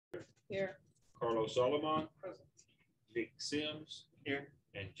Here. Carlos Solomon. Present. Vic Sims. Here.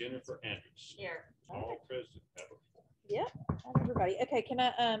 And Jennifer Andrews. Here. All present. Yep, everybody. Okay, can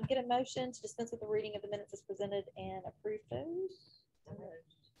I get a motion to dispense with the reading of the minutes as presented and approve those?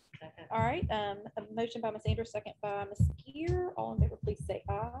 All right, a motion by Ms. Andrews, second by Ms. Gear. All in favor, please say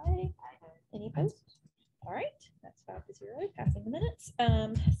aye. Any opposed? All right, that's 5-0, passing the minutes.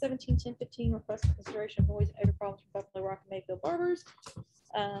 17-10-15, request for consideration of noise and odor problems for Buffalo Rock and Mayfield barbers.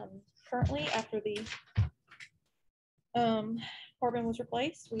 Currently, after the carbon was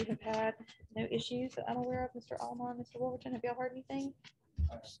replaced, we have had no issues that I'm aware of. Mr. Almond, Mr. Wolverton, have y'all heard anything?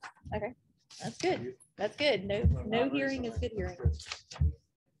 Okay, that's good. That's good. No hearing is good hearing.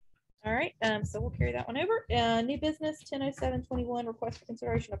 All right, so we'll carry that one over. New business 10-07-21, request for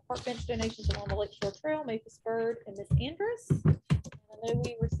consideration of park bench donations along the Lakeshore Trail, Mavis Bird and Miss Andrus. I know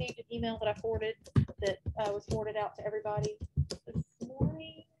we received an email that I forwarded that was forwarded out to everybody this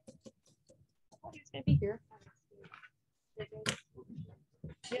morning. I thought he was going to be here.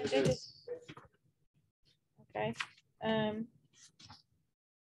 Yeah, okay.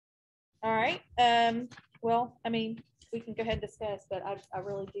 All right. Well, I mean, we can go ahead and discuss, but I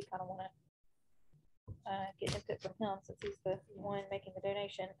really do kind of want to get input from him since he's the one making the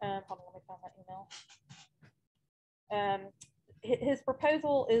donation. Hold on, let me find that email. His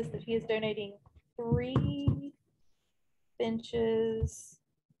proposal is that he is donating 3 benches.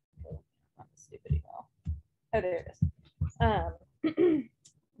 Not the stupid email. Oh, there it is.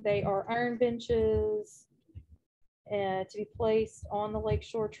 They are iron benches to be placed on the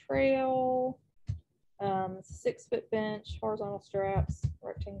Lakeshore Trail. 6-foot bench, horizontal straps,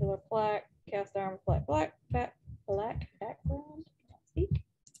 rectangular plaque, cast iron with black background. Can't speak.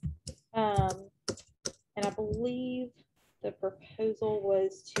 And I believe the proposal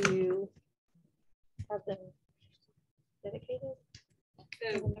was to have them dedicated.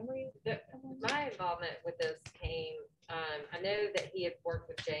 So my involvement with this came. I know that he had worked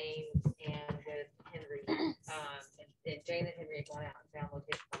with James and with Henry, and Jane and Henry had gone out and found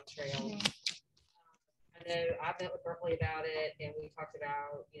locations on the trail. I know I met with Berkeley about it, and we talked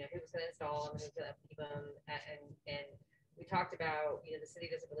about, who was going to install them and who was going to upkeep them, and we talked about, the city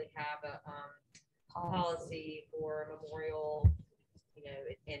doesn't really have a policy for memorial,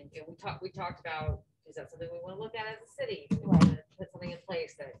 and we talked about, is that something we want to look at as a city? Do we want to put something in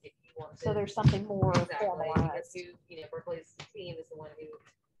place that if you want to, so there's something more formalized. Because Berkeley's team is the one who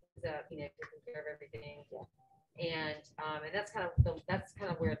is taking care of everything. Yeah. And that's kind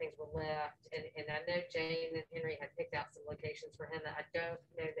of where things were left. And I know Jane and Henry had picked out some locations for him that I don't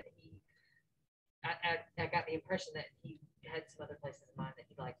know that I got the impression that he had some other places in mind that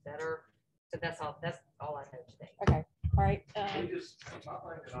he liked better. So that's all I know today. Okay. All right. My thing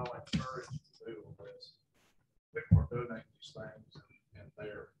that I'll encourage to do is people are donating these things and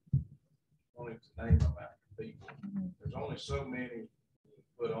they're wanting to name them after people. There's only so many you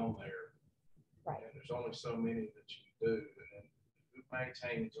put on there. Right. And there's only so many that you do, and who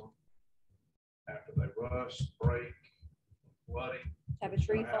maintains them after they rust, break, flooding? Have a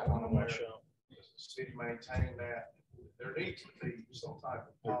tree fall on them. Does the city maintain that? There needs to be some type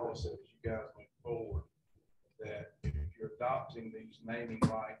of policy as you guys move forward that if you're adopting these naming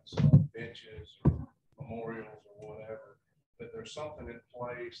rights on benches or memorials or whatever, that there's something in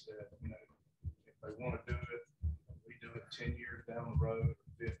place that, if they want to do it, we do it 10 years down the road, or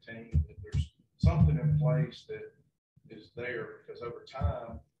 15, that there's something in place that is there, because over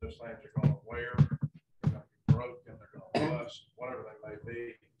time those things are going to wear, they're going to be broken, they're going to rust, whatever they may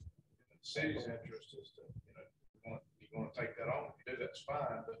be. And the city's interest is to, you want to take that on. If you do, that's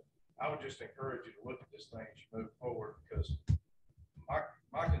fine. But I would just encourage you to look at this thing as you move forward, because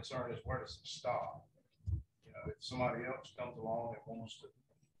my concern is, where does it stop? If somebody else comes along and wants to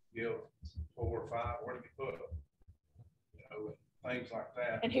give 4 or 5, where do you put them? Things like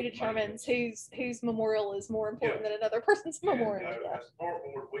that. And who determines whose memorial is more important than another person's memorial? As a park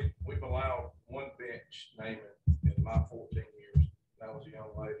board, we've allowed one bench naming in my 14 years. That was a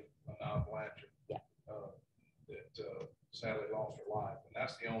young lady, Anna Blanchard, that sadly lost her life. And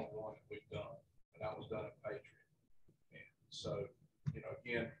that's the only one that we've done. And that was done at Patriot. And so,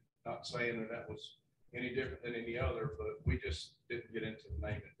 again, not saying that was any different than any other, but we just didn't get into the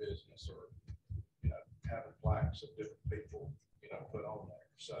naming business or, having plaques of different people put on there.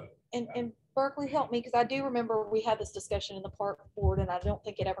 So and Berkeley, help me, because I do remember we had this discussion in the park board, and I don't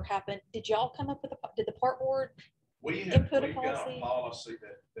think it ever happened. Did y'all come up with did the park board we've got a policy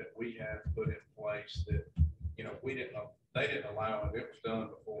that we have put in place that we didn't know, they didn't allow it. It was done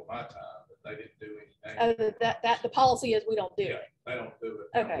before my time, but they didn't do anything. That the policy is we don't do it. They don't do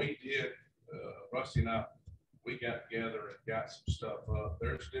it. Okay. We did. Rusty and I, we got together and got some stuff up.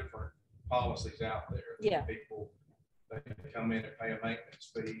 There's different policies out there. Yeah. People, they come in and pay a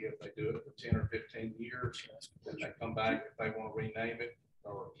maintenance fee if they do it for 10 or 15 years. Then they come back if they want to rename it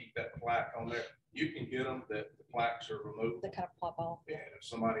or keep that plaque on there. You can get them that the plaques are removed. They kind of plop off. And if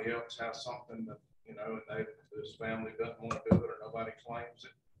somebody else has something that, you know, and this family doesn't want to do it or nobody claims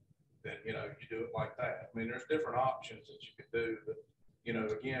it, then, you know, you do it like that. I mean, there's different options that you could do, but, you know,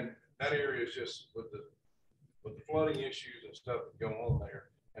 again, that area is just with the flooding issues and stuff that go on there.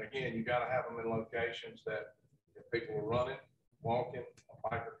 And again, you got to have them in locations that if people are running, walking, a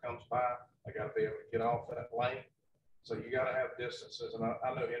biker comes by, they got to be able to get off that lane. So you got to have distances. And I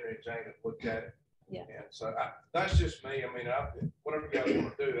know Henry and Jane have looked at it. Yeah. And so that's just me. I mean, whatever you guys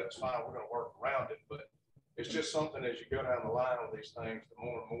want to do, that's fine. We're going to work around it. But it's just something as you go down the line on these things, the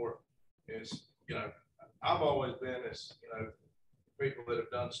more and more is, you know, I've always been as, you know, people that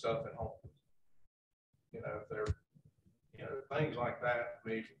have done stuff at home. You know, if they're, you know, things like that to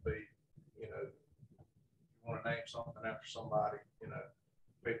me would be, you know, you want to name something after somebody, you know,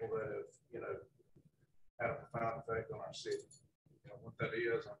 people that have, you know, had a profound effect on our city. You know, what that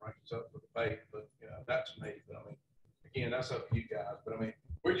is, I bring it up for debate, but, you know, that's me. But I mean, again, that's up to you guys. But I mean,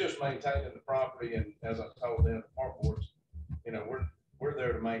 we're just maintaining the property. And as I told them, the park boards, you know, we're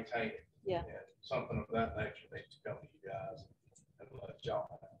there to maintain it. Yeah. And something of that nature needs to come to you guys and let y'all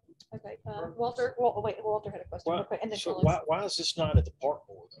know. Okay, Walter, wait, Walter had a question. Why, Okay, and then so Charlotte. why is this not at the park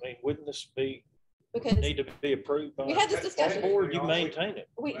board? I mean, wouldn't this Because need to be approved by we had this the discussion. park board? You maintain it.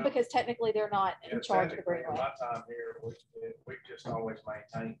 because technically they're not in Yeah, charge of the technically, in greenway. my time here, we just always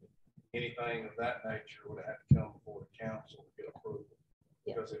maintained it. Anything of that nature would have to come before the council to get approval.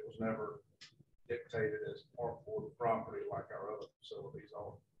 Yeah. Because it was never dictated as park board property like our other facilities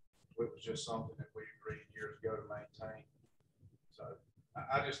are. It was just something that we agreed years ago to maintain. So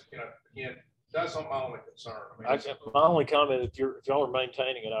I just, you know, again, that's not my only concern. I mean, My only comment, if y'all are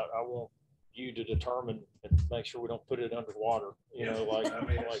maintaining it, I want you to determine and make sure we don't put it underwater. You know, like, I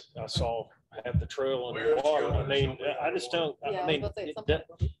mean, like I saw half the trail Where it's underwater. I going, mean, something I just don't, Yeah, I I mean, was about to say, it- something that-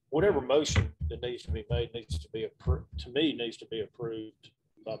 like that. whatever motion that needs to be made needs to be approved, to me, needs to be approved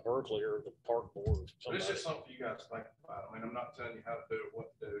by Berkeley or the park board or But it's somebody. just something you guys think about. I mean, I'm not telling you how to do it,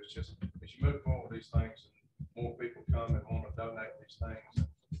 what to do. It's just, as you move forward with these things, and more people come and want to donate these things, and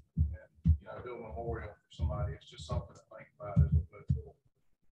you know, do a memorial for somebody, it's just something to think about as we move forward.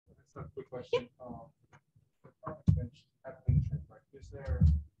 It's a quick question.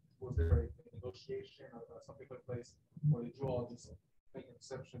 Was there a negotiation or something took place where you all just make an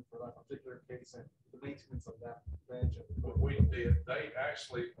exception for that particular case and the maintenance of that bench? But we did, they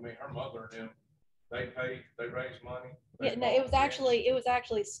actually, I mean, her mother and them, they raised money. Yeah, no, it was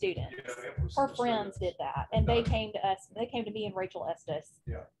actually students. Yeah, it was Her the friends students. did that, and they came to us, they came to me and Rachel Estes.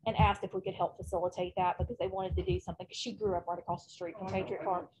 Yeah. And asked if we could help facilitate that because they wanted to do something, because she grew up right across the street from Patriot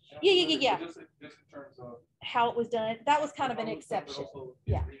Park. Yeah. Just in terms of. How it was done, that was kind of an how it's done, but exception. also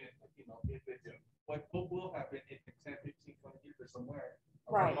Yeah. You know, if it, what will happen in 10, 15, 20 years or somewhere.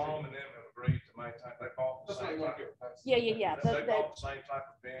 Right. Her mom and them have agreed to maintain, they bought the That's what I same want to type. hear. That's- Yeah. They bought the same type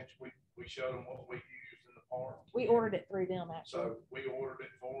of bench. We showed them what we used in the park. We ordered it through them, actually. So we ordered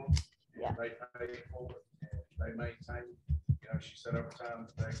it for them. Yeah. They paid for it and they maintained, you know, she said over time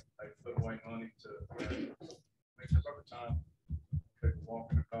that they put away money to, because over time, people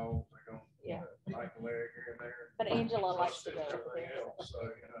walking the dogs, they're going Yeah. to break a leg here and there. But Angela likes to go Trust over everything there. else. So,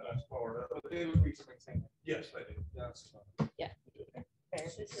 you know, that's part of But it. they would be to maintain it. Yes, they do. That's.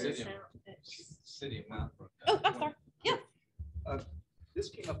 City of Mount Brook. Oh, I'm sorry. Yeah. This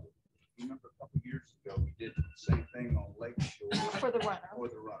came up, remember a couple years ago, we did the same thing on Lake Shore For the runner. for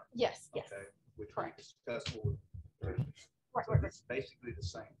the runner. Yes. Okay, which we Correct. discussed. Right. So it's basically the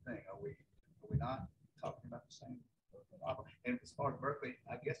same thing. Are we not talking about the same? And as far as Berkeley,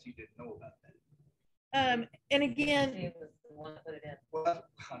 I guess you didn't know about that. And again, She was the one that put it in. Well,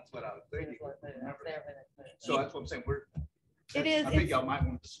 that's what I was She was thinking. the one that put it in. I was there when it put it in. So that's what I'm saying. It is- I think it's- y'all might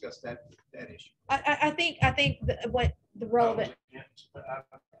want to discuss that issue. I think what the relevant. No,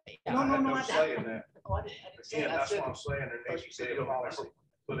 I had no I- say in that. Oh, I didn't say Again, that. I that's said- what I'm saying. There needs to be a policy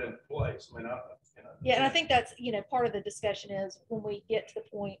put into place. I mean, you know. Yeah, and I think that's, part of the discussion is when we get to the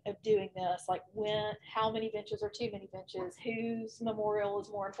point of doing this, like how many benches are too many benches, whose memorial is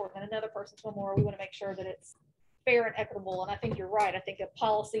more important than another person's memorial. We want to make sure that it's fair and equitable. And I think you're right. I think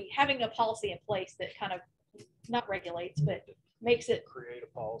having a policy in place that kind of not regulates, but makes it, Create a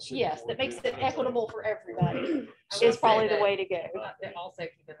policy. yes, before that we makes do it anything. equitable for everybody I will is say probably the that- way to go. But also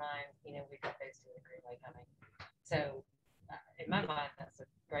keep in mind, we've got phase 2 of the Greenway coming. So in my mind, that's a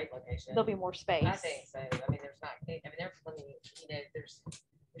great location. There'll be more space. I think so. I mean, there's plenty, there's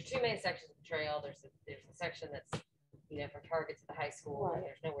two main sections of the trail. There's a section that's, from Target to the high school. school, and Right.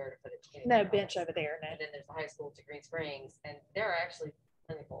 there's nowhere to put it. No anywhere bench else. over there, no. And then there's the high school to Green Springs, and they're actually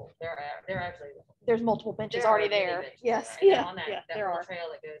clinical. They're actually. There's multiple benches there are already many there. benches Yes, there. And yeah, on that, yeah, that there little are. trail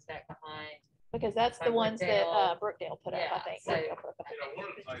that goes back behind. Because that's By the ones that Brookdale. Brookdale put up, I Yeah, think. so- Brookdale put up a couple. One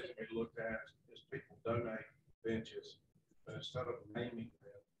of the things that we looked at is people donate benches, but instead of naming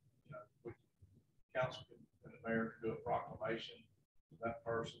them, council and the mayor can do a proclamation to that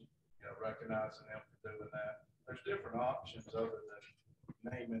person, recognizing them for doing that. There's different options other than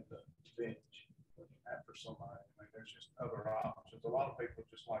naming the bench after somebody. I mean, there's just other options. A lot of people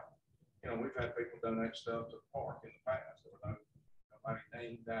just like, we've had people donate stuff to the park in the past. There were nobody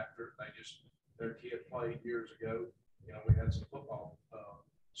named after it. Their kid played years ago. We had some football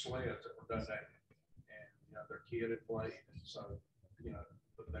sleds that were donated, and their kid had played, and so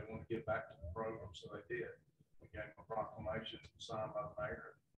but they want to get back to the program, so they did. We gave them a proclamation signed by the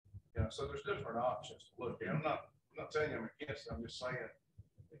mayor. So there's different options to look at. I'm not telling you I'm against it. I'm just saying,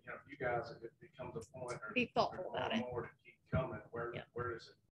 if you guys, if it becomes a point, or Be thoughtful about it. more to keep coming, where does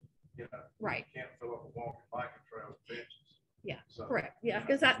it? Right. You can't fill up a walking biking trail with benches. Yeah, So, correct. Yeah,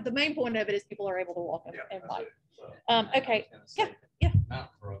 because the main point of it is people are able to walk and that's bike. it. So, Okay, I was gonna say yeah. that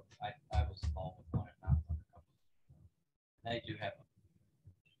Mountain Brook, I was involved with one at Mountain Brook. They do have,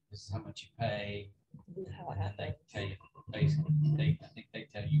 this is how much you pay, This is how it and then they happens. tell you, basically, I think they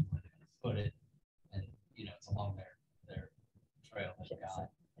tell you where they're gonna put it, and, it's along their trail they've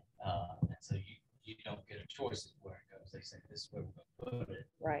got. And so you don't get a choice of where it goes. They say, this is where we're gonna put it,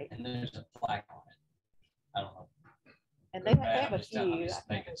 Right. and there's a plaque on it. I don't know. And good they or bad, have a I'm just few. just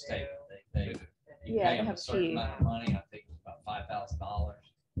making a statement. They you Yeah, pay they them have a certain few. amount of money. I think it was about $5,000.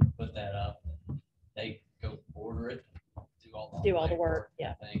 Put that up, and they go order it, do all the work, legwork,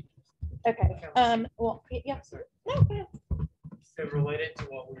 yeah. I think. Okay, well, yeah, no, go ahead. So related to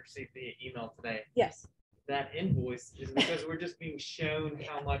what we received via email today, Yes. that invoice is because we're just being shown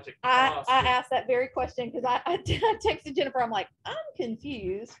how much it I costs. asked that very question because I texted Jennifer. I'm like, I'm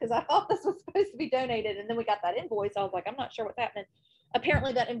confused because I thought this was supposed to be donated, and then we got that invoice. I was like, I'm not sure what's happening.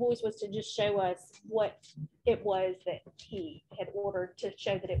 Apparently, that invoice was to just show us what it was that he had ordered to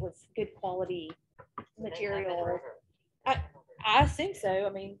show that it was good quality material. I assume so. I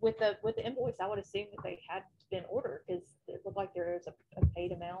mean, with the invoice, I would assume that they had been ordered because it looked like there was a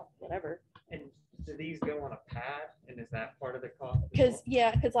paid amount, whatever. And do these go on a pad, and is that part of the cost? as Because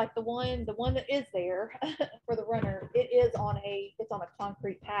well? because like the one that is there for the runner, it's on a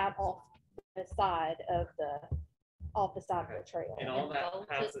concrete pad off the side of the trail. And all that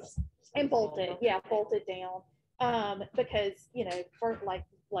passes. And bolted down. Because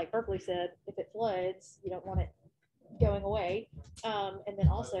like Berkeley said, if it floods, you don't want it going away. And then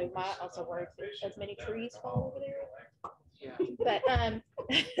also worries that as many trees fall over there. Yeah.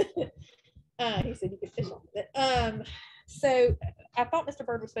 But he said you could fish off of it. So I thought Mr.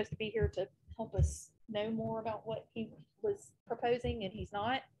 Bird was supposed to be here to help us know more about what he was proposing, and he's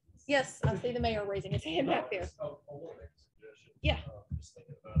not. Yes, I see the mayor raising his hand back there. Yeah. Just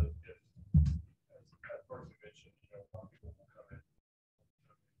thinking about it, as Berkeley mentioned, a lot of people will come in.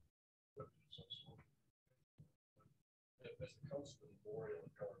 As it comes to the memorial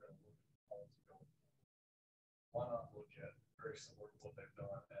and government, why not look at very similar to what they've done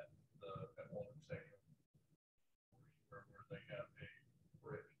at Homewood Stadium, where they have a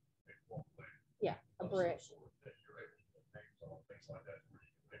brick, a walkway. Yeah, a brick. That you're able to put names on, things like that, where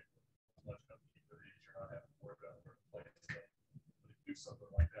you can pick much of these, you're not having to worry about where to place them. But if you do something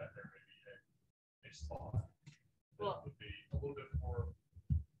like that, there may be a spot that would be a little bit more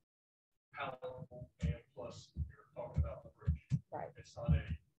palatable, and plus you're talking about the bridge. Right. It's not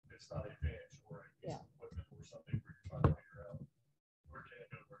a bench or a piece of equipment or something where you're trying to figure out where can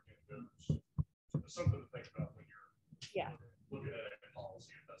it go. So it's something to think about when you're looking at a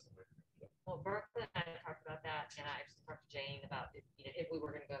policy, if that's the way to do it. Well, Bertha and I talked about that, and I actually talked to Jane about if we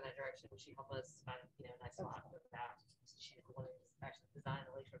were going to go in that direction, would she help us find a nice spot for that? She's the one who actually designed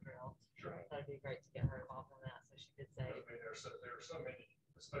the Lakeshore Trail. Sure. So it'd be great to get her involved in that. So she did say. I mean, there are so many,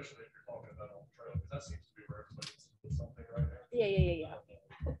 especially if you're talking about on the trail, because that seems to be where everybody's with something right now. Yeah.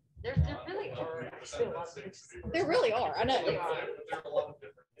 There really are actually a lot of things. There really are. I know. Really are. There are a lot of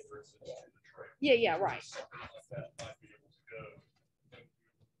different entrances to the trail. Yeah, right. Something like that might be able to go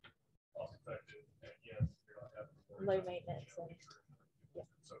cost effective, and yes, you're not having to worry Low about maintenance and-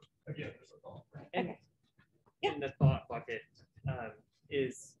 So again, there's a thought. And Okay. Yeah. in the thought bucket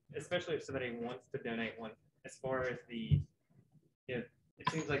is, especially if somebody wants to donate one, as far as it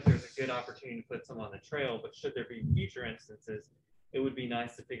seems like there's a good opportunity to put some on the trail, but should there be future instances, it would be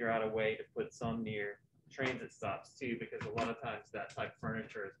nice to figure out a way to put some near transit stops too, because a lot of times that type of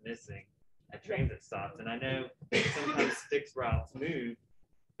furniture is missing at transit stops. And I know sometimes fixed routes move,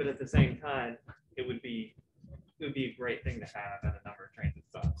 but at the same time, it would be a great thing to have at a number of transit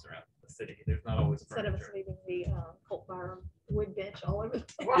stops around the city. There's not always Instead of us furniture. leaving the Colt Byram wood bench all over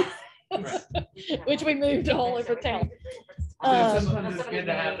the Right. place, which we moved all over town. Sometimes it's good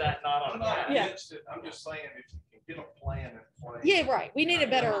to have that not I'm on. not Yeah. against it, I'm just saying if you can get a plan in place. Yeah, right. We need a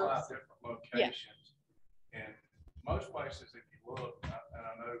better. There's lot of different locations. And most places, if you look, and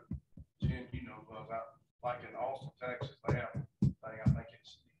I know, Jen, you know, about, like in Austin, Texas, they have a thing, I think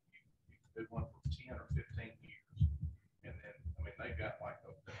it's, you can do one for 10 or 15 years. And then, I mean, they've got like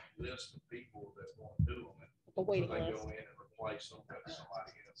a list of people that want to do them. And A waiting so they list. go in and replace them with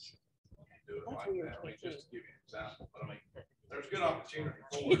somebody else. And do it That's like weird that. I mean, to me, just to give you an example, but I mean, there's good opportunity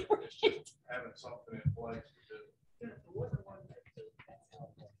for it. It's just having something in place to do it.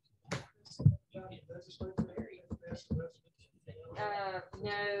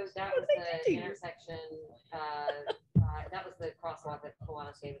 No, that was the intersection, that was the crosswalk that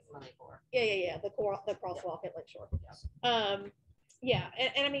Kiwanis gave us money for. Yeah. The crosswalk at Lakeshore. Yeah,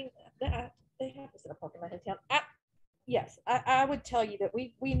 and I mean, they have this in a park in my hometown. Yes, I would tell you that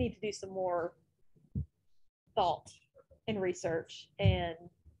we need to do some more thought and research, and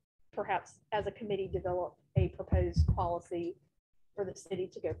perhaps as a committee develop a proposed policy for the city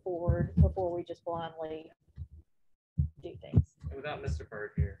to go forward before we just blindly do things. Without Mr.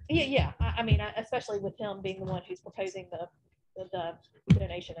 Bird here. Yeah. I mean, especially with him being the one who's proposing the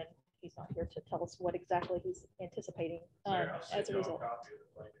donation, and he's not here to tell us what exactly he's anticipating Sarah, I'll as send a y'all result. copy of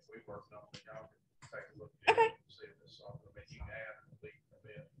the thing that we worked on, that y'all can take a look at it Okay. and see if it's something that you can add and delete a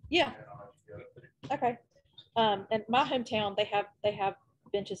bit. Yeah. And I'll let you go. Okay. And my hometown, they have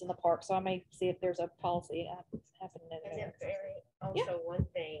benches in the park, so I may see if there's a policy happening in And there. then Barry, also one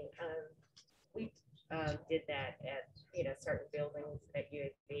thing, we did that at, certain buildings at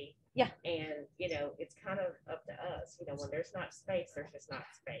UAB. Yeah. And, it's kind of up to us, when there's not space, there's just not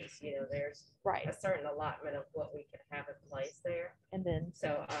space, there's Right. a certain allotment of what we can have in place there. And then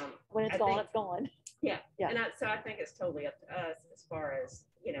So, when it's I gone, think- it's gone. yeah. Yeah. And so I think it's totally up to us as far as,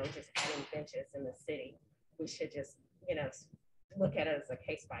 just adding benches in the city. We should just, look at it as a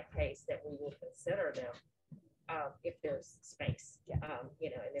case by case that we will consider them if there's space. Yeah. And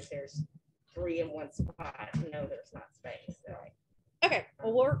if there's 3 in one spot, no, there's not space. So, Okay.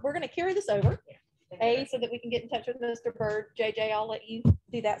 Well, we're gonna carry this over. yeah. So that we can get in touch with Mr. Bird. JJ, I'll let you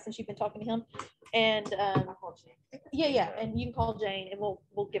do that since you've been talking to him. And I'll call Jane. yeah, and you can call Jane and we'll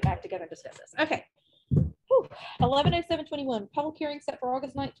get back together and discuss this. Okay. 11:07:21, public hearing set for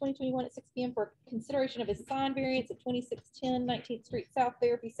August 9th, 2021 at 6 p.m. for consideration of a sign variance at 2610 19th Street South,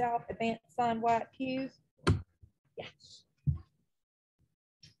 Therapy South, advanced sign white pews. Yeah.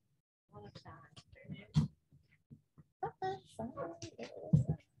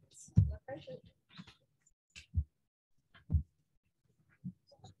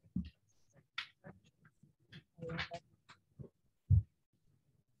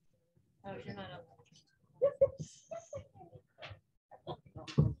 Oh, you're not on.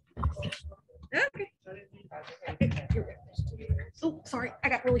 Okay. Oh, sorry, I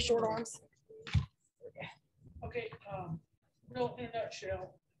got really short arms. Okay, real in a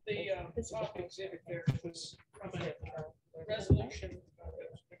nutshell, the top exhibit there was from a resolution that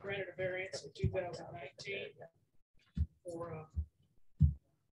was granted a variance in 2019 for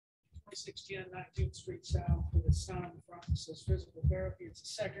 2610 19th Street South with a sign in front that says physical therapy. It's a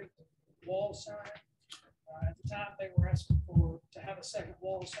second wall sign. At the time, they were asking to have a second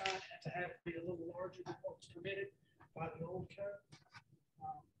wall sign and to have it be a little larger than what was permitted by the old code.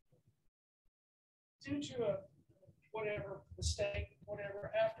 Due to a whatever mistake,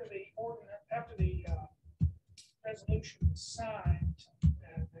 whatever, after the resolution was signed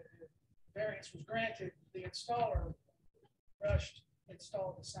and the variance was granted, the installer rushed,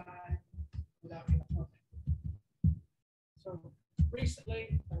 installed the sign without getting a permit. So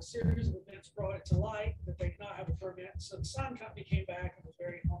recently, a series of events brought it to light that they did not have a permit. So the sign company came back and was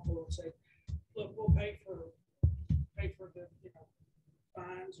very humble and said, look, we'll pay for the,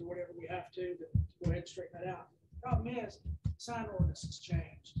 fines or whatever we have to go ahead and straighten that out. Problem is, sign ordinance has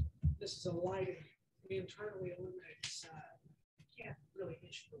changed. This is a lighting, internally illuminated sign. You can't really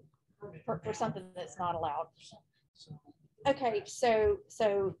issue a permit For something that's not allowed. So, Okay, so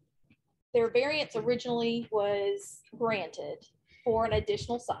their variance originally was granted for an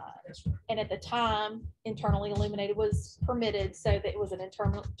additional sign. that's right. And at the time, internally illuminated was permitted, so that it was an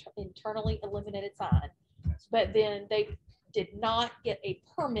internally illuminated sign. But then they did not get a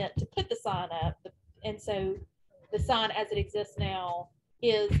permit to put the sign up. And so the sign as it exists now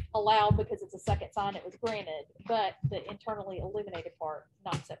is allowed because it's a second sign that was granted, but the internally illuminated part,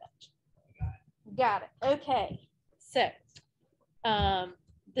 not so much. Got it. Okay. So,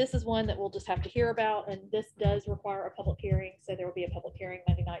 this is one that we'll just have to hear about, and this does require a public hearing. So there will be a public hearing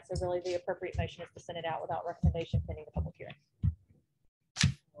Monday night. So really the appropriate motion is to send it out without recommendation pending the public hearing.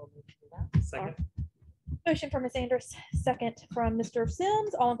 Second. Motion from Ms. Andrus, second from Mr.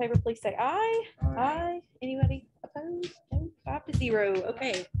 Sims. All in favor, please say aye. Aye. Anybody opposed? No, 5-0.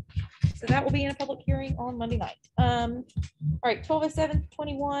 Okay. So that will be in a public hearing on Monday night. All right,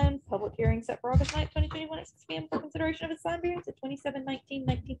 12/07/21, public hearing set for August 9th, 2021 at 6 p.m. for consideration of a sign variance at 2719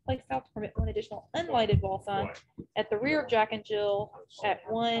 19th Place South to permit one additional unlighted wall sign at the rear of Jack and Jill at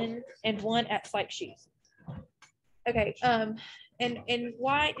 1 and 1 at Sykes Shoes. Okay, and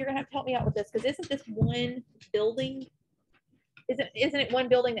why you're gonna have to help me out with this, because isn't this one building? Isn't it one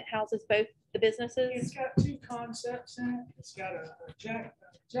building that houses both the businesses? It's got two concepts in it. It's got a Jack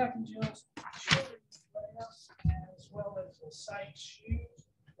and Jill's as well as a Sykes Shoes.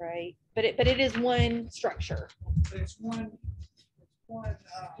 Right, but it is one structure. It's one One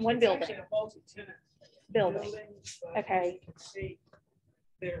it's building. actually a multi-tenant Building. but Okay. You can see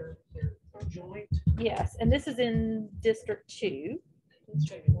they're joint. Yes, and this is in District 2.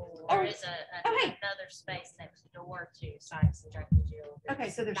 There is another space next door to Sykes and Jack and Jill. that's Okay,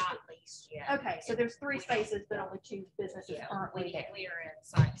 so there's- not leased yet. Okay, so there's 3 spaces, but only 2 businesses Yeah, currently there. we are in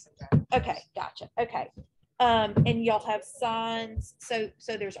Sykes and Jack. Okay, gotcha. Okay. And y'all have signs. So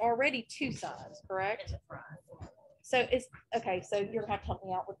there's already 2 signs, correct? In the front. So okay, so you're gonna have to help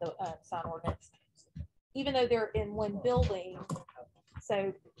me out with the sign ordinance. Even though they're in one building,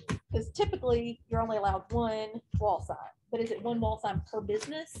 so, because typically you're only allowed 1 wall sign, but is it 1 wall sign per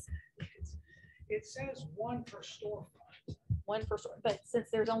business? It says one per storefront. 1 per store, but since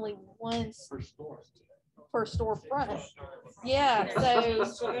there's only 1 per storefront, Yeah, yeah,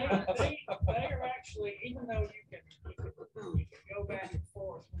 so they are actually, even though you can go back and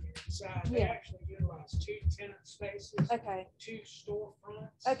forth when you're inside, they Yeah. actually utilize 2 tenant spaces, okay. 2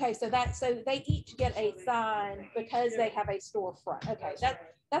 storefronts. Okay, so they each get a sign because they have a storefront. Okay,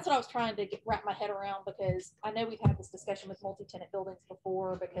 that's what I was trying to wrap my head around, because I know we've had this discussion with multi-tenant buildings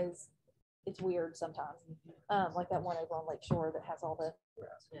before, because it's weird sometimes. Like that one over on Lake Shore that has all the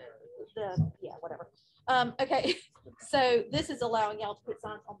yeah, whatever. Okay, so this is allowing y'all to put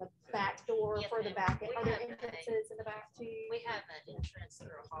signs on the back door Yes, for the ma'am. back. We Are there have a- entrances in the back too? We have an entrance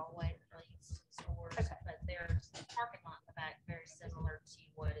through a hallway that leads to the stores, Okay. but there's a parking lot in the back, very similar to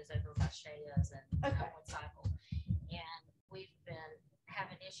what is over by Shaya's and Okay. Homewood Cycle. And we've been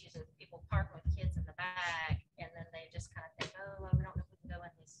having issues with people parking with kids in the back, and then they just kind of think, oh, well, we don't know if we can go in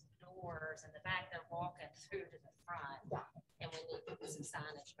these doors in the back. They're walking through to the front, Yeah. and we need some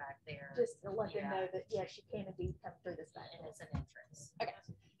signage back there. Just to let them Yeah. know that, yes, you can indeed come through this back. And it's an entrance. Okay,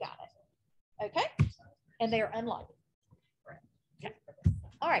 got it. Okay, and they are unlocked. Correct. Okay.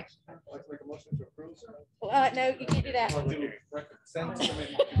 All right. I'd like to make a motion to approve. No, you can't do that. Send to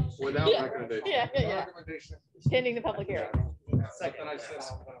committee without Yeah. recommendation. Yeah. Recommendation. Pending the public hearing. Something I said,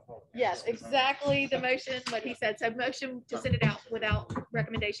 I'm gonna vote. Yes, exactly the motion, what he said. So motion to send it out without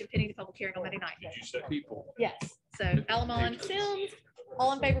recommendation pending the public hearing on Monday night. Did you say people? Yes, so Alamon Sims,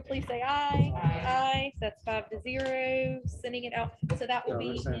 all in favor, please say aye. Aye, that's 5-0, sending it out. So that will be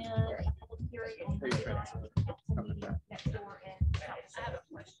in a public hearing on Monday night. Next door and- I have a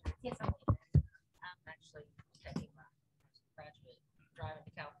question. Yes. I'm actually taking my graduate driving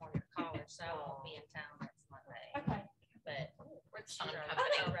to California to college, so I won't be in town next Monday. Okay. But we're just trying to Oh,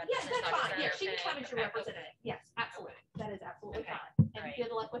 come. no, yes, that's fine. Yeah, she can come as your Okay. representative. Yes, absolutely. That is absolutely Okay. fine. And Great.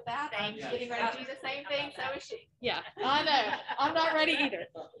 good luck with that. I'm Thank you. getting ready to do the same thing, so I'm is she. Yeah, I know. I'm not ready either.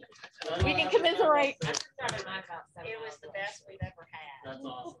 We can commiserate. It was the best we've ever had. That's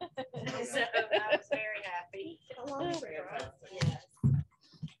awesome. So I was very happy. How long is your drive? Yes. How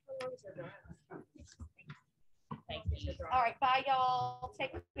long is your drive? Thank you. All right, bye, y'all.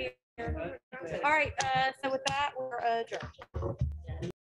 Take care. All right, so with that, we're adjourned.